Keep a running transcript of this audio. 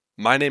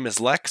My name is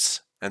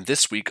Lex, and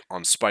this week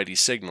on Spidey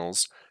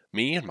Signals,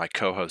 me and my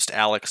co host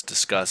Alex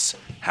discuss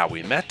how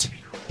we met,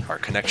 our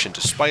connection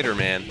to Spider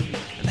Man,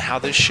 and how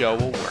this show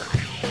will work.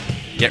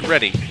 Get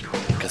ready,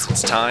 because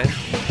it's time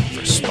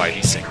for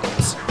Spidey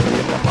Signals.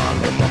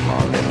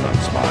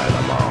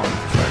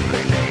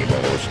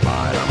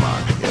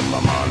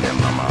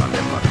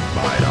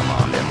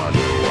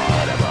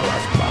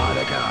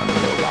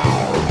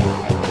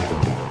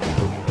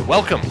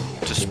 Welcome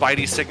to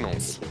Spidey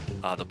Signals,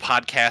 the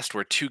podcast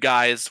where two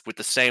guys with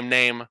the same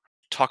name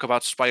talk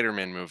about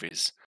Spider-Man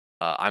movies.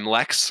 I'm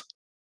Lex.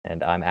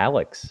 And I'm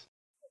Alex.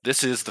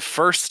 This is the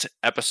first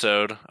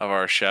episode of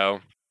our show.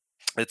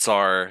 It's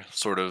our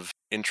sort of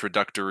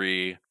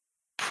introductory,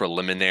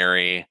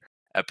 preliminary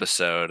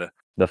episode.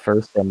 The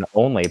first and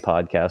only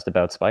podcast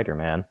about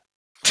Spider-Man.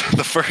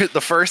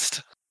 the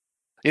first.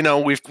 You know,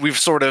 we've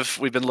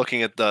been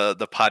looking at the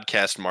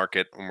podcast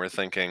market and we're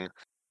thinking,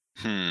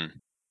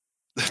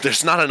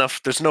 there's no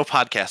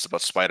podcast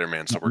about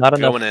Spider-Man, so we're Not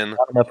going in.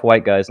 Not enough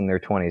white guys in their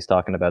 20s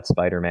talking about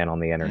Spider-Man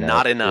on the internet.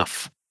 Not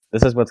enough.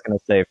 This is what's going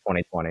to save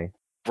 2020.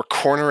 We're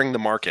cornering the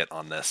market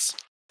on this.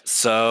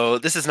 So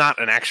this is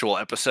not an actual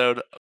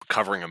episode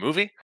covering a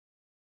movie.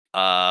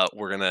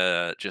 We're going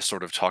to just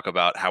sort of talk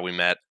about how we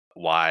met,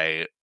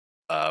 why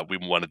we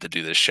wanted to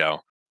do this show.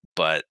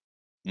 But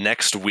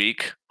next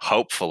week,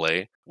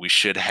 hopefully, we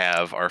should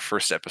have our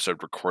first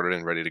episode recorded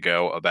and ready to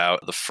go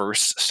about the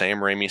first Sam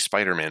Raimi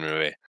Spider-Man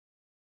movie.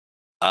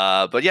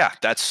 But yeah,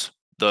 that's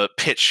the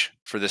pitch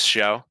for this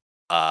show.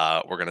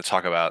 We're going to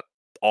talk about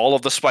all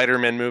of the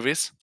Spider-Man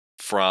movies,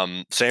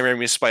 from Sam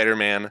Raimi's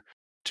Spider-Man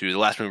to the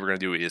last movie we're going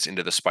to do is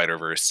Into the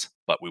Spider-Verse,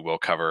 but we will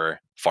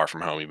cover Far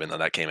From Home, even though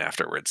that came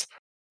afterwards.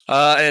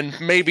 And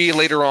maybe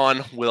later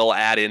on, we'll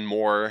add in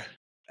more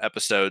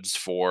episodes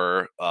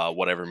for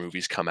whatever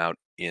movies come out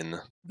in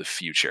the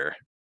future.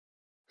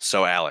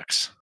 So,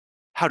 Alex,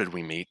 how did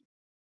we meet?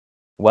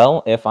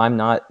 Well, if I'm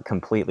not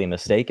completely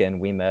mistaken,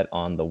 we met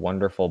on the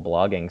wonderful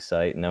blogging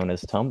site known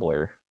as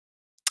Tumblr.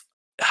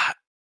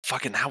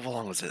 Fucking, how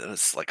long was it? It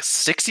was like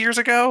 6 years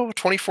ago?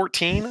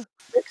 2014?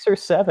 6 or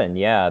 7,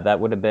 yeah.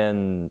 That would have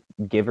been,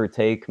 give or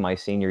take, my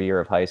senior year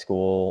of high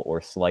school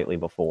or slightly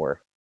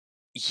before.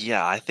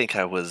 Yeah, I think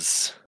I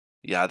was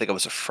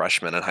a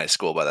freshman in high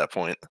school by that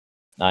point.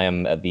 I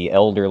am at the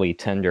elderly,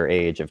 tender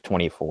age of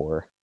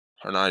 24.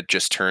 And I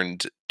just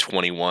turned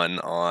 21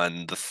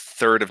 on the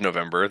 3rd of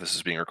November. This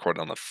is being recorded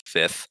on the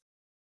 5th.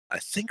 I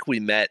think we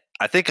met.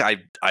 I think I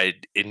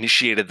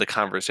initiated the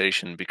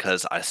conversation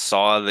because I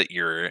saw that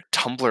your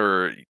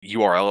Tumblr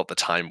URL at the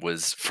time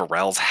was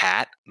Pharrell's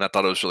hat, and I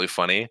thought it was really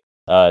funny.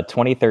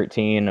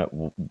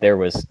 2013, there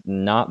was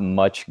not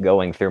much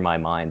going through my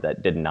mind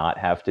that did not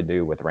have to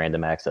do with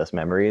random access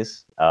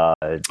memories.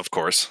 Of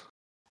course.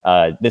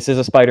 This is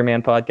a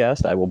Spider-Man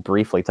podcast. I will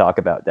briefly talk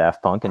about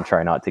Daft Punk and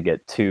try not to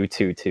get too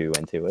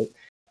into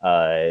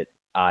it.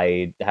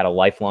 I had a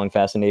lifelong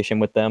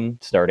fascination with them,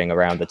 starting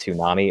around the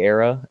Toonami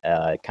era.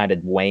 It kind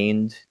of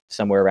waned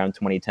somewhere around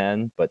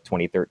 2010, but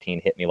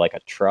 2013 hit me like a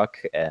truck,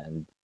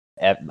 and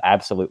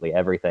absolutely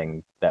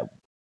everything that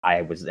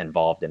I was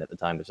involved in at the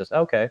time was just,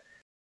 okay,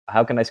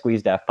 how can I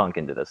squeeze Daft Punk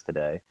into this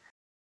today?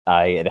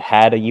 I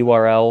had a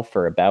URL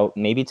for about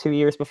maybe 2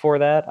 years before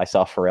that. I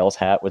saw Pharrell's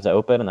hat was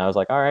open, and I was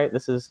like, all right,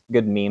 this is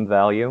good meme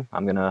value.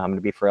 I'm gonna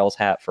be Pharrell's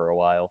hat for a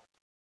while,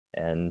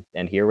 and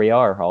here we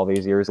are, all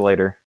these years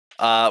later.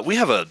 We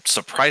have a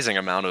surprising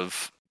amount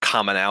of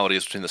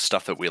commonalities between the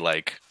stuff that we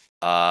like.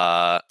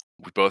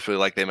 We both really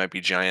like They Might Be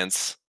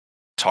Giants,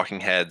 Talking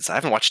Heads. I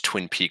haven't watched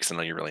Twin Peaks. I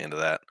know you're really into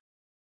that.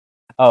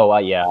 Oh,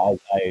 yeah,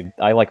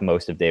 I like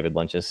most of David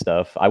Lynch's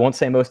stuff. I won't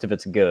say most of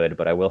it's good,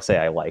 but I will say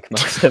I like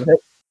most of it.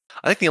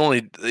 I think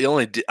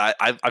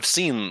I've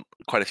seen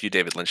quite a few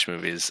David Lynch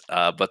movies,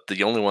 but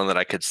the only one that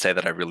I could say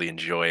that I really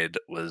enjoyed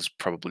was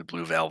probably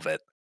Blue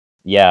Velvet.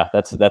 Yeah,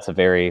 that's a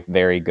very,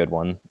 very good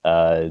one.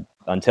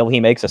 Until he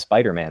makes a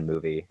Spider-Man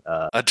movie.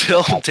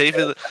 Until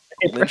David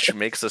Lynch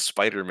makes a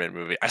Spider-Man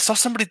movie. I saw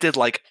somebody did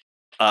on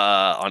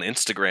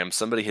Instagram,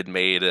 somebody had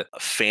made a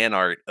fan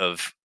art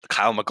of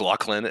Kyle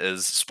MacLachlan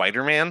as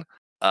Spider-Man.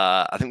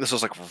 I think this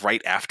was like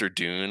right after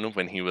Dune,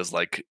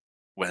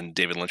 when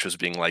David Lynch was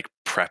being like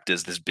prepped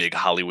as this big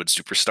Hollywood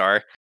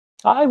superstar.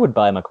 I would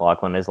buy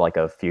MacLachlan as like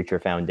a Future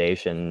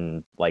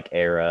Foundation like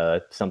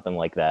era, something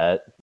like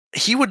that.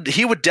 He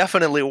would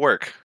definitely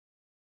work.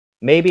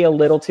 Maybe a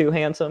little too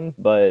handsome,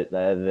 but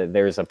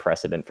there's a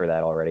precedent for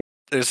that already.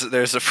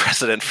 There's a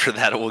precedent for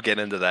that. We'll get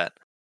into that.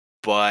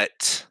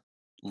 But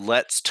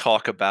let's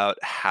talk about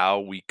how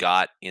we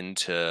got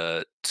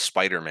into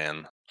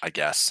Spider-Man, I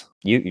guess.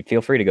 You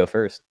feel free to go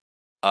first.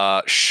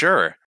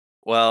 Sure.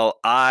 Well,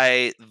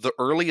 the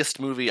earliest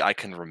movie I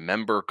can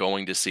remember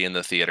going to see in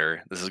the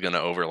theater, this is going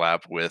to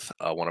overlap with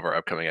one of our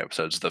upcoming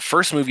episodes. The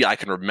first movie I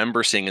can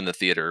remember seeing in the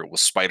theater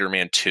was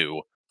Spider-Man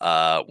 2,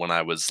 when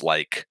I was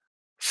like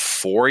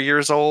 4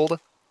 years old.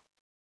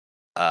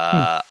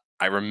 I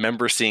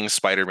remember seeing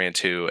Spider-Man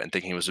 2 and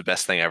thinking it was the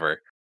best thing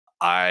ever.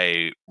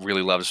 I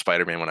really loved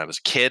Spider-Man when I was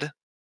a kid,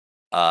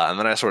 and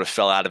then I sort of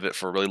fell out of it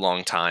for a really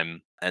long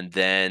time. And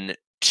then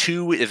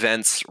two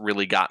events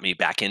really got me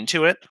back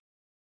into it.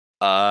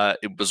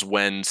 It was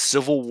when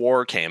Civil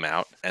War came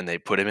out and they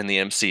put him in the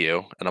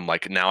MCU, and I'm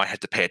like, now I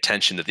had to pay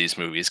attention to these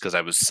movies because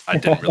I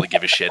didn't really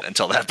give a shit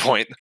until that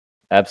point.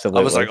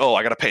 Absolutely. I was like, oh,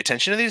 I gotta pay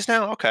attention to these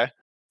now? Okay.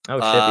 Oh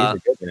shit, these are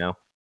good, you know.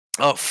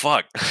 Oh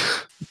fuck.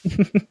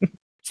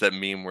 It's that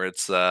meme where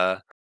it's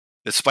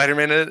is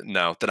Spider-Man in it?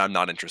 No, then I'm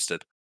not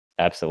interested.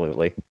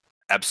 Absolutely.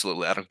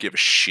 Absolutely. I don't give a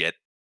shit.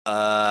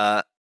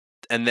 And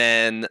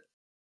then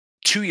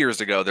 2 years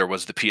ago there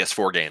was the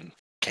PS4 game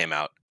came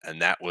out, and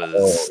that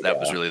was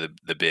really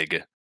the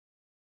big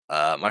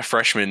my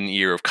freshman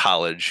year of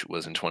college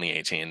was in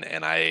 2018,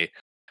 and I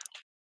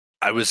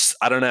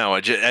don't know,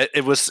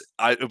 it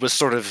was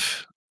sort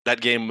of,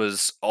 that game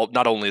was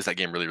not only is that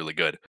game really, really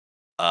good,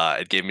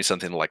 it gave me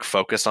something to like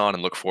focus on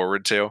and look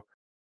forward to.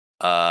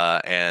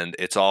 And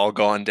it's all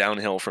gone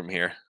downhill from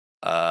here.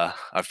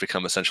 I've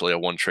become essentially a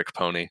one-trick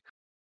pony.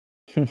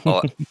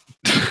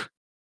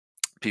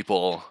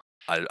 People,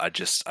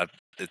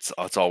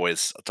 it's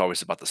always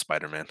about the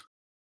Spider-Man.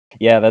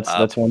 Yeah,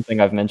 that's one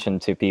thing I've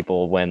mentioned to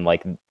people when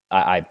like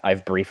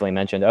I've briefly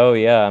mentioned, oh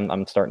yeah,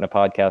 I'm starting a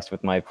podcast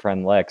with my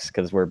friend Lex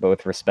because we're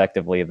both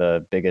respectively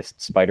the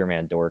biggest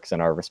Spider-Man dorks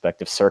in our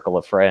respective circle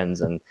of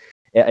friends, and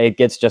it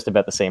gets just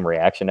about the same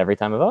reaction every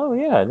time of, oh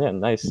yeah,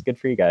 nice, good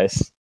for you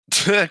guys.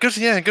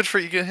 Good for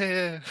you.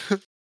 Yeah.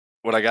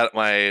 When I got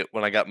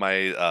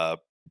my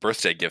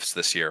birthday gifts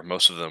this year,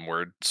 most of them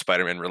were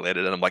Spider-Man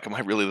related, and I'm like, am I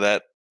really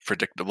that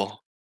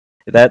predictable?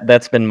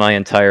 That's been my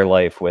entire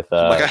life with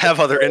like I have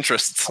other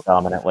interests.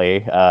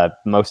 Predominantly,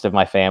 most of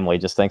my family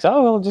just thinks,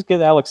 oh, we'll just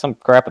give Alex some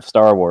crap of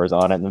Star Wars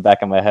on it. In the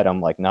back of my head, I'm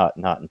like, not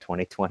in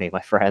 2020, my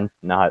friend.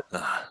 Not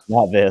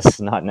this.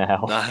 Not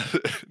now.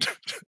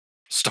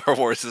 Star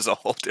Wars is a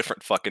whole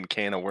different fucking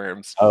can of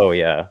worms. Oh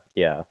yeah.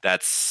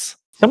 That's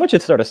someone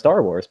should start a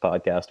Star Wars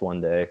podcast one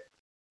day.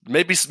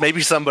 Maybe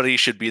somebody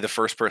should be the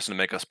first person to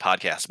make us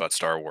podcast about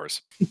Star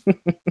Wars.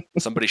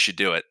 Somebody should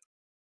do it.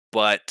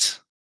 But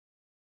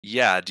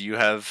yeah, do you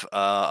have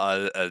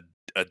a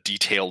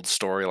detailed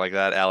story like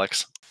that,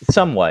 Alex?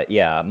 Somewhat,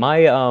 yeah.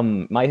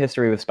 My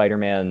history with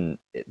Spider-Man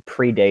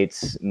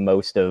predates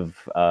most of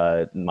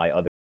my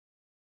other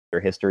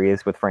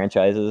histories with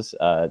franchises.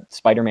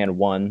 Spider-Man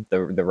 1, the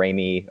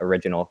Raimi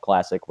original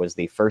classic, was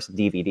the first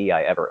DVD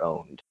I ever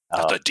owned.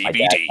 The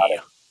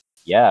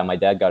DVD. My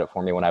dad got it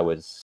for me when I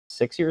was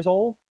 6 years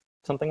old,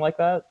 something like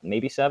that,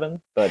 maybe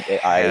 7. But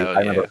I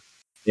remember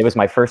it was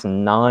my first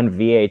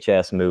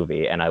non-VHS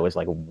movie, and I was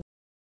like,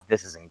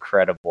 this is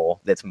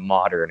incredible. It's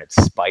modern. It's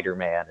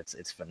Spider-Man.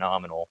 It's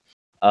phenomenal.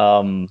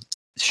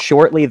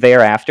 Shortly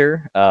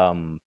thereafter,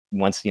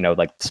 once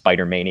like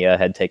Spider-Mania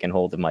had taken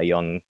hold of my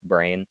young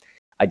brain,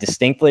 I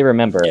distinctly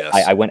remember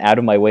I went out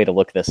of my way to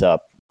look this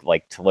up,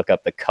 like to look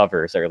up the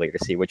covers earlier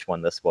to see which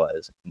one this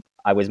was.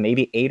 I was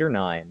maybe 8 or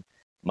 9.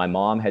 My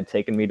mom had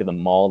taken me to the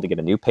mall to get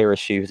a new pair of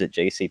shoes at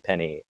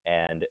JCPenney,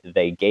 and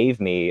they gave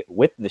me,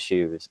 with the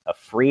shoes, a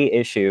free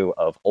issue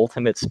of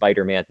Ultimate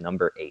Spider-Man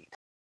number 8.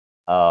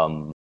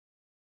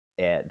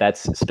 And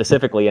that's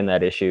specifically in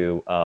that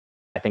issue. I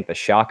think the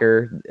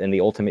Shocker in the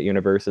Ultimate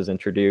Universe is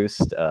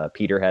introduced.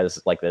 Peter has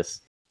like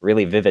this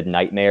really vivid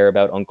nightmare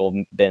about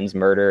Uncle Ben's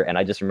murder, and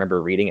I just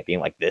remember reading it,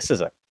 being like, "This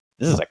is a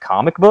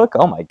comic book.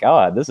 Oh my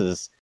god, this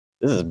is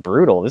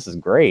brutal. This is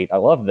great. I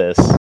love this."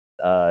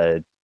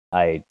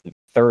 I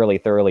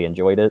thoroughly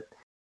enjoyed it.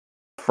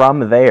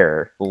 From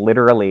there,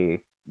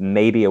 literally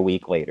maybe a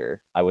week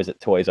later, I was at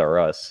Toys R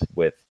Us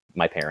with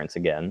my parents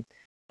again,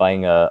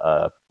 buying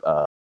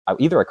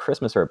either a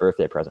Christmas or a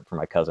birthday present for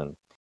my cousin.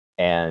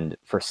 And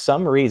for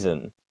some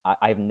reason,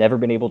 I've never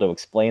been able to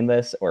explain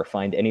this or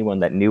find anyone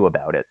that knew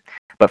about it.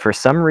 But for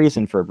some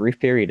reason, for a brief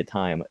period of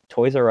time,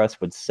 Toys R Us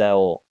would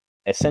sell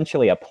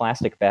essentially a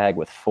plastic bag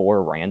with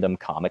 4 random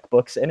comic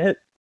books in it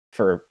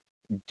for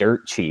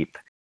dirt cheap.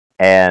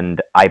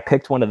 And I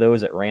picked one of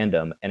those at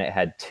random, and it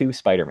had 2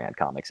 Spider-Man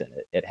comics in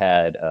it. It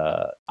had,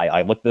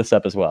 I looked this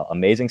up as well,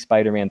 Amazing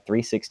Spider-Man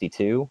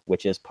 362,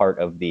 which is part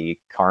of the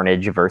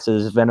Carnage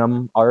versus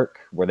Venom arc,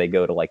 where they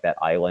go to like that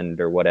island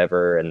or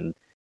whatever, and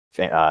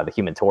the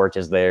Human Torch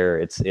is there.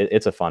 It's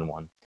a fun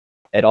one.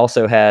 It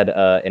also had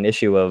an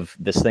issue of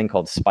this thing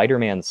called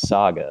Spider-Man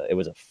Saga. It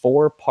was a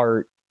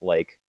 4-part,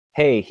 like,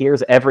 hey,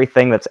 here's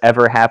everything that's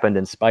ever happened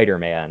in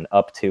Spider-Man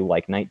up to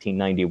like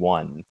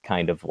 1991,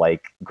 kind of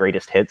like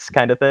greatest hits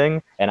kind of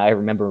thing. And I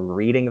remember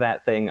reading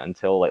that thing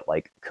until it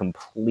like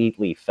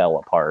completely fell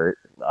apart.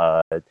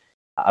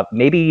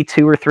 Maybe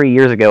 2 or 3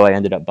 years ago, I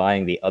ended up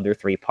buying the other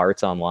 3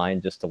 parts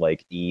online just to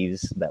like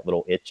ease that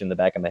little itch in the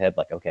back of my head.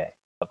 Like, okay,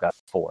 I've got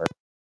 4.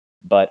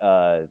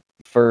 But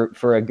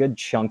for a good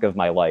chunk of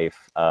my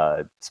life,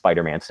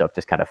 Spider-Man stuff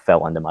just kind of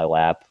fell into my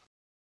lap.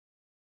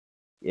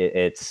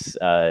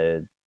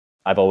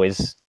 I've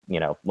always,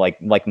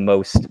 like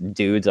most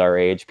dudes our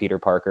age, Peter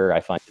Parker, I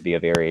find to be a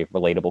very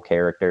relatable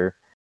character.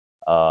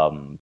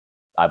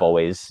 I've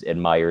always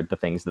admired the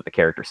things that the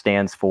character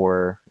stands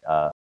for.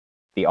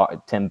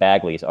 Tim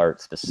Bagley's art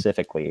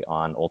specifically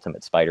on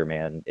Ultimate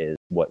Spider-Man is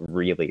what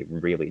really,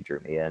 really drew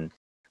me in.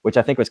 which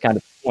I think was kind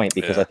of the point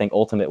because Yeah. I think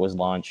Ultimate was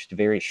launched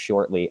very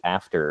shortly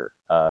after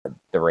the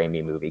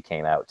Raimi movie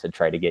came out to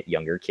try to get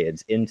younger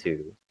kids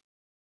into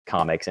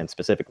comics and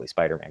specifically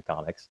Spider-Man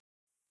comics.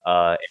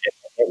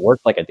 It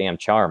worked like a damn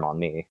charm on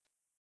me.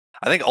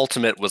 I think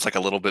Ultimate was like a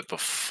little bit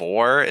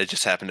before. It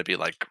just happened to be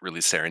like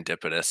really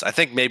serendipitous. I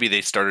think maybe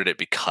they started it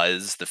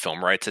because the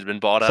film rights had been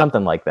bought up.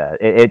 Something like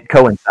that. It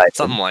coincided.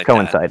 Something like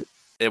that.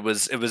 It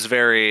was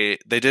very.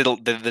 They did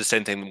the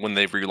same thing when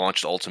they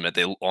relaunched Ultimate.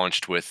 They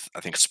launched with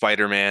I think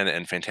Spider-Man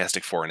and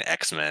Fantastic Four and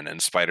X-Men,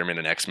 and Spider-Man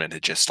and X-Men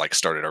had just like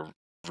started a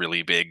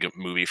really big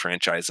movie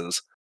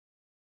franchises.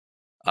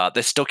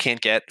 They still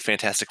can't get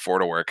Fantastic Four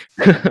to work.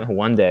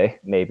 One day,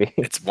 maybe.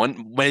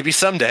 Maybe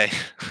someday.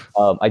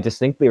 I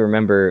distinctly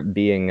remember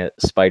being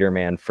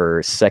Spider-Man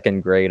for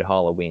second grade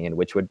Halloween,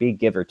 which would be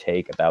give or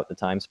take about the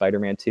time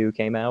Spider-Man 2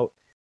 came out.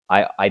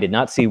 I did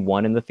not see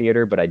 1 in the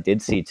theater, but I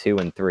did see 2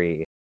 and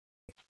 3.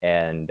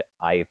 And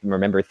I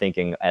remember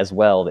thinking as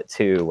well that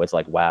 2 was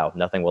like, wow,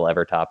 nothing will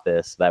ever top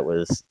this. That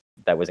was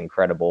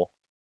incredible.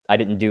 I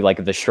didn't do like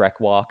the Shrek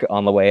walk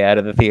on the way out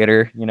of the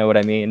theater, you know what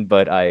I mean?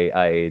 But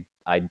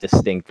I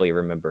distinctly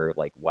remember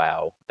like,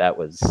 wow, that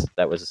was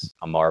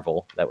a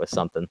marvel. That was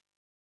something.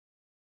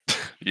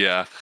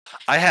 Yeah,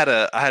 I had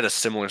a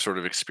similar sort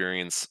of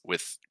experience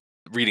with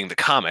reading the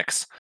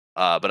comics,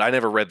 but I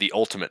never read the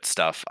Ultimate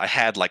stuff. I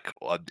had like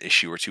an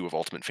issue or two of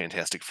Ultimate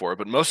Fantastic Four,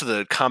 but most of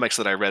the comics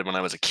that I read when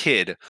I was a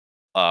kid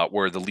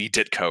were the Lee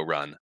Ditko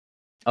run.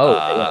 Oh,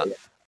 Uh, yeah.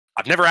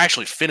 I've never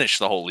actually finished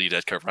the whole Lee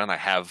Ditko run. I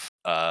have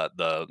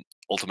the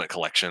Ultimate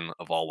collection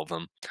of all of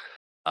them,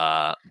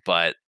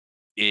 but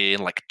in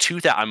like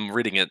 2000, I'm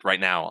reading it right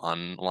now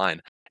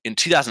online. In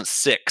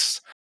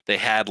 2006, they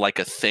had like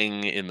a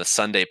thing in the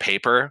Sunday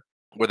paper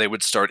where they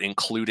would start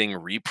including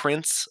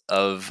reprints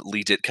of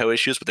Lee Ditko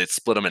issues, but they'd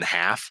split them in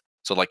half.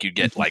 So like you'd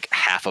get like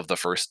half of the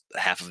first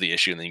half of the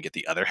issue, and then you get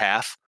the other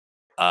half.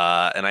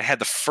 And I had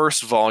the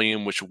first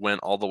volume, which went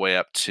all the way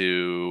up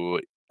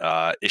to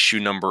issue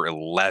number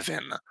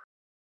 11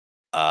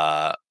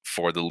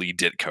 for the Lee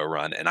Ditko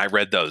run, and I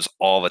read those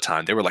all the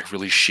time. They were like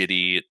really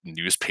shitty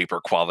newspaper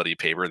quality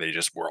paper. They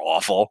just were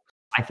awful.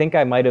 I think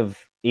I might have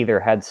either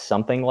had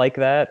something like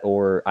that,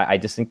 or I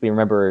distinctly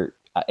remember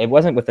it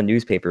wasn't with the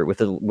newspaper, with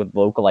the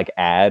local like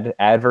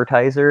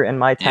advertiser in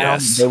my town.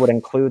 Yes. They would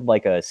include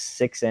like a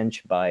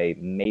 6-inch by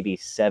maybe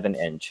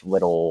 7-inch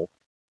little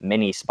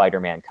mini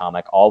Spider-Man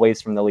comic,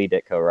 always from the Lee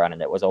Ditko run,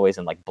 and it was always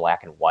in like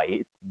black and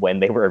white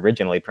when they were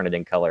originally printed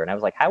in color. And I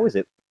was like, how is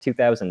it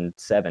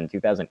 2007,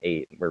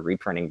 2008? We're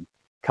reprinting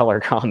color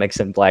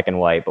comics in black and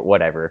white, but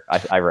whatever.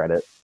 I read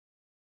it.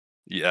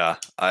 Yeah,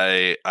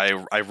 I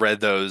read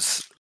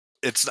those.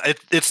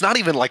 It's not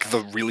even like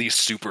the really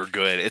super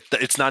good.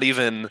 It's not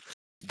even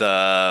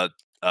the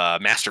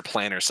Master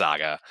Planner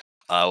saga.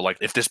 Like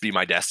If This Be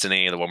My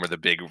Destiny, the one where the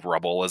big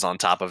rubble is on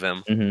top of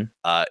him.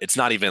 Mm-hmm. It's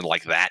not even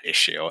like that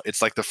issue.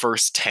 It's like the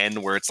first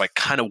 10 where it's like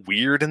kind of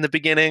weird in the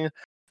beginning.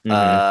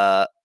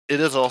 Mm-hmm. It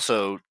is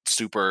also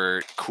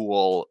super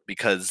cool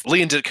because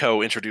Lee and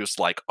Ditko introduced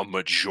like a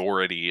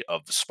majority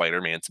of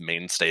Spider-Man's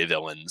mainstay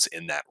villains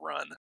in that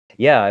run.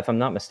 Yeah, if I'm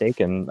not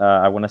mistaken,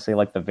 I want to say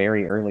like the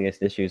very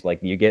earliest issues, like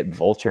you get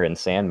Vulture and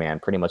Sandman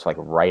pretty much like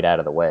right out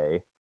of the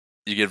way.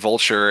 You get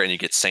Vulture and you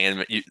get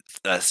Sandman.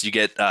 You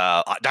get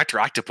Dr.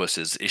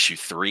 Octopus's issue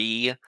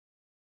 3.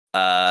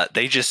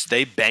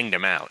 They banged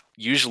him out.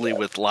 Usually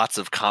with lots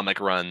of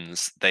comic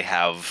runs, they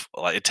have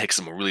it takes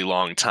them a really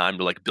long time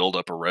to like build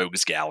up a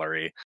rogues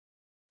gallery.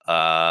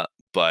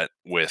 But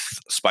with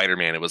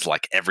Spider-Man, it was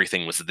like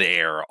everything was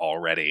there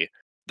already.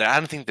 I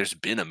don't think there's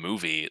been a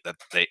movie that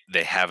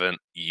they haven't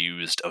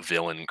used a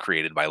villain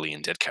created by Lee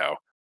and Ditko.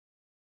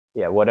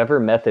 Yeah, whatever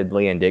method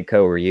Lee and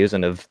Ditko were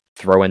using of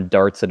throwing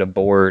darts at a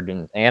board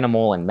and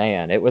Animal and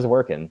Man, it was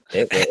working.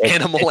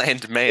 Animal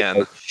and Man.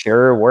 It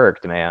sure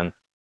worked, man.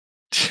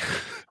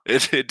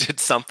 it did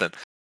something.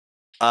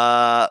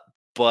 But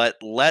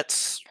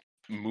let's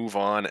move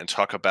on and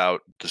talk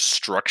about the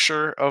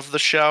structure of the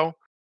show.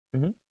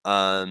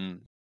 Mm-hmm.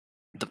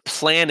 The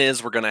plan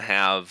is we're gonna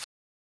have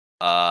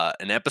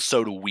an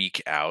episode a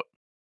week out.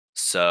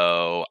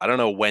 So I don't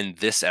know when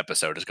this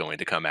episode is going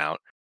to come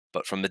out,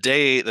 but from the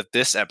day that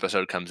this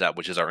episode comes out,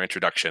 which is our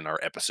introduction, our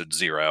episode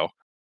 0,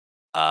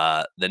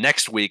 the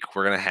next week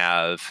we're gonna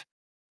have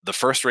the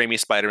first Raimi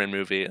Spider-Man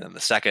movie, and then the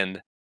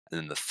second,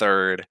 and then the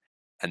third,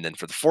 and then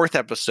for the fourth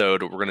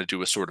episode, we're gonna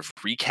do a sort of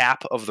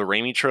recap of the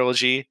Raimi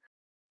trilogy,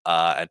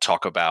 and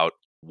talk about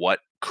what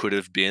could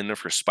have been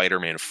for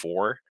Spider-Man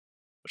 4,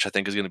 which I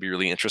think is going to be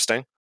really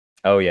interesting.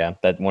 Oh yeah,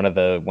 that one of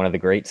the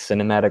great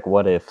cinematic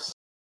what ifs.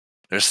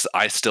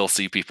 I still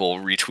see people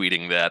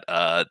retweeting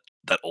that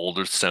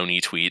older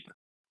Sony tweet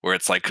where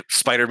it's like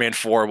Spider-Man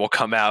 4 will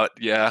come out.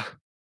 Yeah.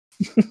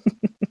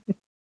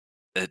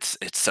 It's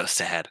so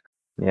sad.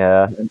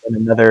 Yeah, in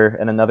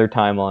another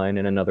timeline,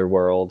 in another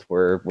world,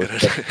 we're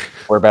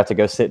about to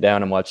go sit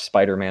down and watch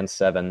Spider-Man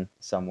 7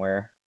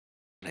 somewhere.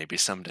 Maybe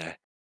someday.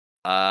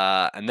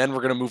 And then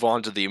we're gonna move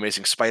on to the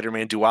Amazing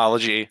Spider-Man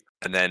duology,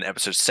 and then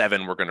episode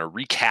 7 we're gonna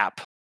recap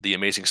the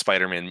Amazing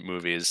Spider-Man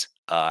movies,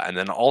 and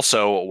then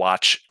also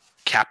watch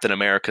Captain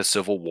America: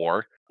 Civil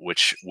War,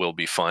 which will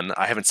be fun.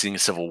 I haven't seen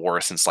Civil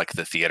War since like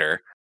the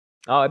theater.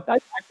 Oh, I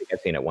think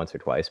I've seen it once or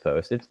twice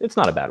post. It's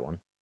not a bad one.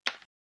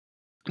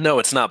 No,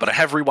 it's not, but I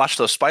have rewatched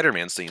those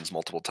Spider-Man scenes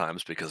multiple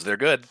times because they're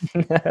good.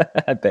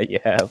 I bet you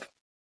have.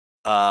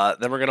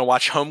 Then we're gonna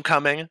watch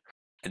Homecoming,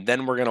 and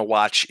then we're gonna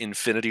watch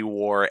Infinity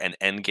War and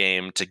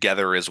Endgame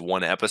together as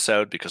one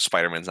episode because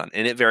Spider-Man's not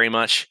in it very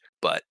much,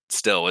 but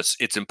still,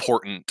 it's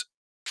important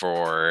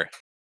for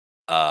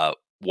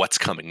what's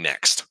coming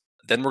next.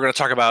 Then we're gonna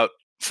talk about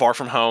Far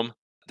From Home.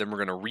 Then we're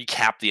gonna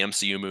recap the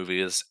MCU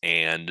movies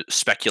and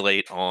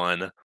speculate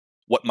on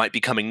what might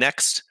be coming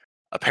next.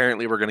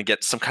 Apparently, we're gonna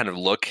get some kind of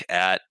look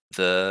at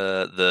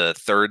the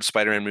third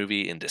Spider-Man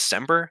movie in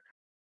December.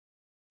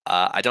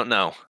 I don't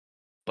know,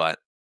 but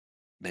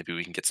maybe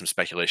we can get some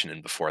speculation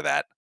in before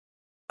that.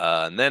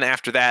 And then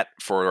after that,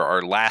 for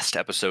our last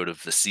episode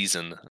of the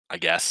season, I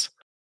guess,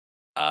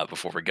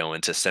 before we go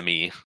into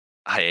semi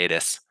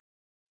hiatus,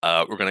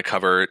 we're going to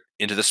cover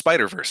Into the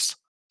Spider-Verse.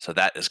 So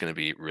that is going to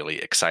be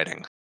really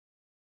exciting.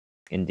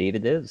 Indeed,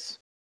 it is.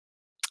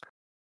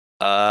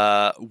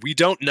 We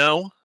don't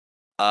know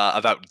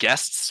about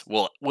guests.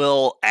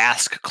 We'll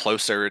ask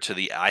closer to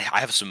the. I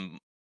have some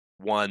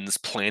ones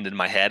planned in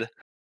my head.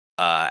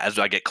 As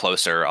I get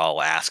closer,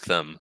 I'll ask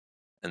them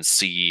and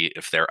see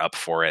if they're up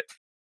for it.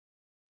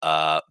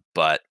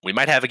 But we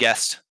might have a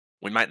guest.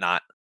 We might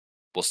not.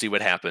 We'll see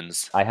what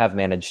happens. I have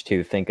managed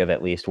to think of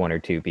at least one or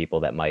two people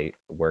that might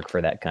work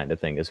for that kind of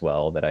thing as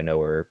well, that I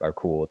know are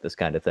cool with this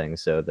kind of thing,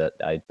 so that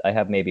I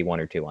have maybe one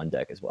or two on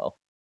deck as well.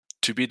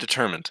 To be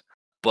determined.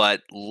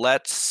 But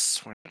let's.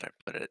 Where did I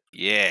put it?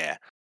 Yeah.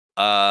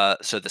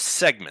 So the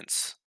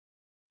segments.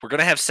 We're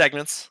gonna have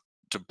segments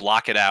to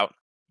block it out.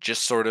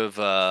 Just sort of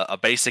a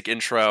basic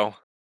intro,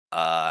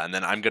 and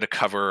then I'm gonna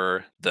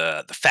cover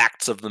the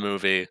facts of the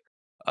movie,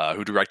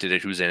 who directed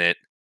it, who's in it,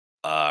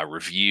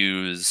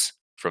 reviews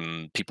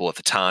from people at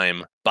the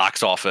time,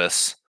 box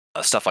office,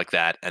 stuff like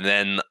that. And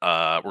then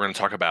we're going to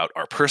talk about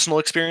our personal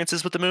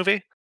experiences with the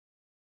movie,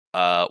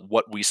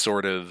 what we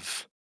sort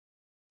of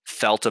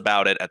felt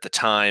about it at the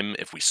time,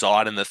 if we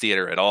saw it in the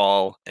theater at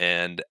all.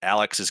 And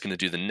Alex is going to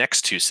do the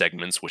next two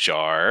segments, which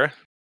are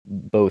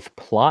Both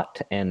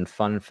plot and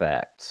fun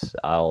facts.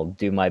 I'll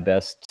do my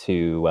best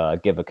to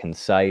give a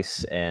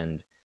concise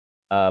and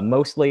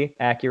mostly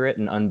accurate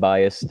and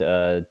unbiased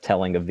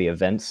telling of the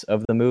events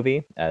of the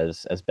movie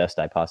as best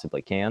I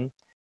possibly can.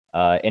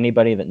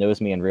 Anybody that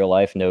knows me in real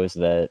life knows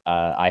that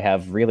I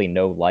have really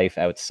no life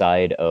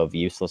outside of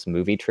useless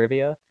movie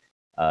trivia.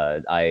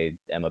 I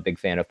am a big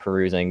fan of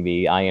perusing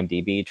the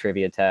IMDb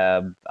trivia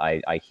tab.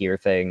 I hear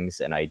things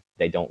and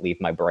they don't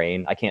leave my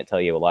brain. I can't tell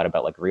you a lot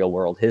about like real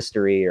world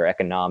history or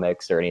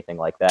economics or anything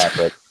like that,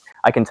 but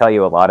I can tell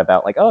you a lot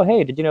about like, oh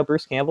hey, did you know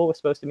Bruce Campbell was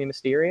supposed to be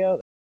Mysterio?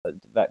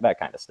 That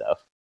kind of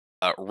stuff.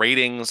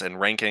 ratings and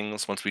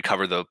rankings. Once we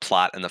cover the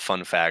plot and the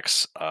fun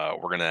facts,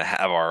 we're going to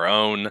have our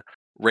own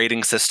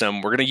rating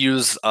system. We're going to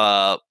use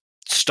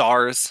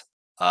stars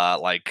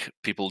like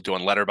people do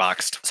on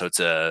Letterboxd. So it's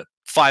a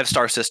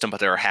 5-star system, but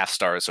there are half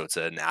stars. So it's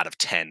an out of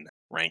 10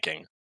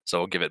 ranking. So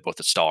we'll give it both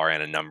a star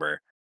and a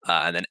number.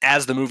 And then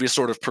as the movies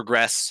sort of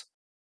progress,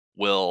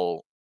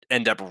 we'll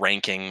end up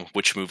ranking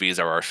which movies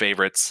are our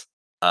favorites.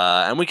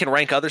 And we can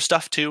rank other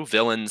stuff too,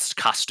 villains,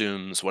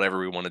 costumes, whatever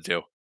we want to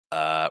do.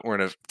 We're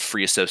going to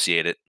free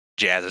associate it,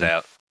 jazz it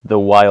out. The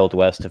Wild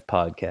West of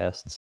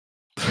podcasts.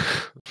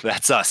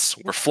 That's us.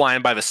 We're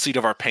flying by the seat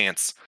of our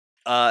pants.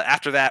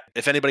 After that,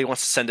 if anybody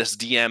wants to send us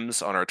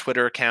DMs on our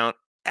Twitter account,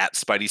 at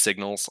Spidey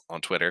Signals on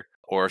Twitter,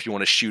 or if you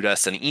want to shoot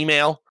us an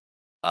email,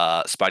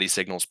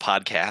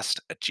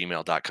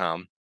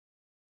 SpideySignalsPodcast@gmail.com.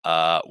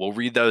 We'll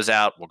read those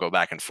out. We'll go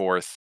back and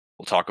forth.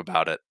 We'll talk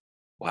about it.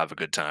 We'll have a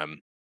good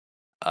time.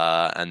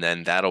 And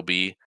then that'll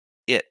be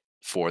it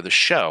for the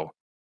show.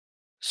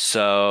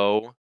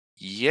 So,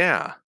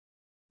 yeah.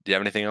 Do you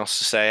have anything else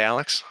to say,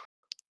 Alex?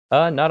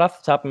 Not off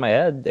the top of my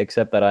head,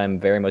 except that I'm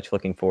very much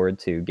looking forward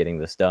to getting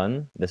this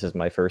done. This is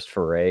my first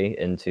foray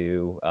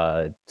into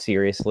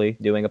seriously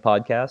doing a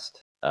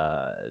podcast.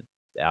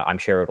 I'm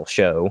sure it'll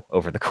show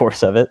over the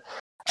course of it.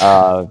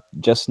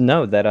 Just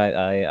know that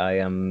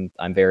I'm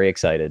very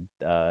excited.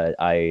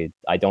 I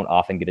don't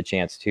often get a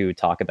chance to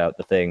talk about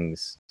the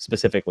things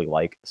specifically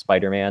like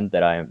Spider-Man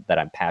that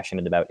I'm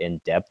passionate about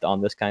in depth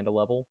on this kind of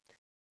level.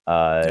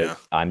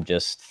 I'm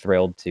just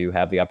thrilled to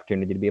have the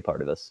opportunity to be a part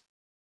of this.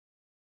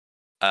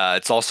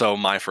 It's also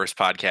my first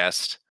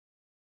podcast.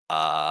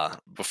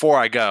 Before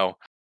I go,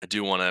 I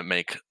do want to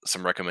make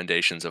some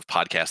recommendations of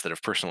podcasts that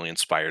have personally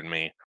inspired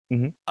me.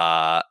 Mhm.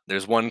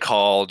 There's one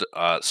called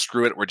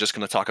Screw It, We're Just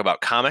Going to Talk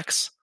About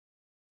Comics.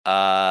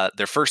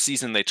 Their first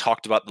season, they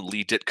talked about the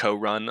Lee Ditko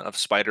run of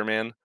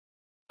Spider-Man,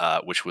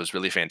 which was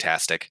really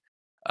fantastic.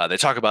 They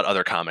talk about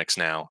other comics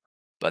now,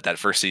 but that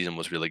first season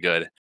was really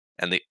good.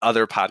 And the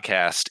other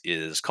podcast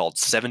is called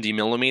 70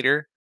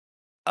 Millimeter.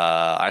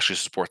 I actually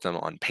support them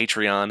on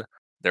Patreon.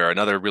 They're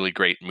another really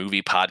great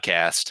movie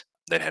podcast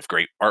that have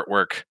great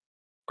artwork,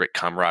 great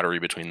camaraderie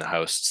between the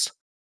hosts.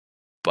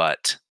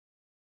 But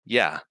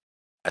yeah,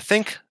 I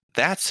think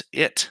that's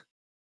it.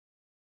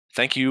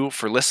 thank you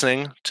for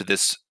listening to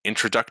this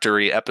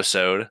introductory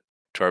episode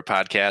to our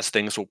podcast.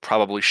 Things will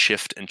probably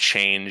shift and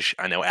change.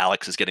 I know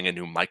Alex is getting a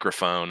new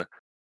microphone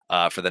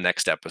for the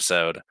next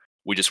episode.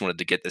 We just wanted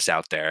to get this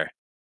out there.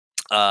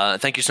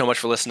 Thank you so much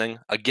for listening.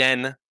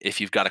 Again,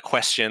 if you've got a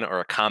question or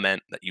a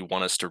comment that you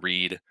want us to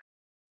read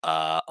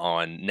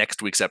on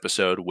next week's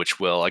episode, which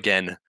will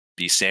again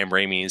be Sam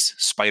Raimi's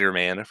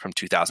Spider-Man from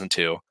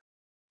 2002,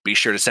 be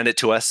sure to send it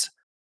to us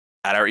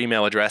at our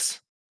email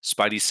address,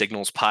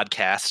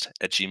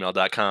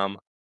 SpideySignalsPodcast@gmail.com,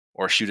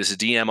 or shoot us a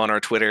DM on our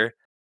Twitter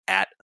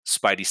at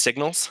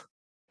SpideySignals.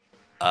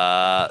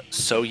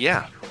 So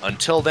yeah,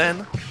 until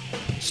then,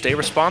 stay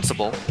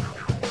responsible.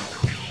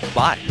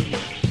 Bye.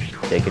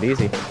 Take it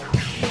easy.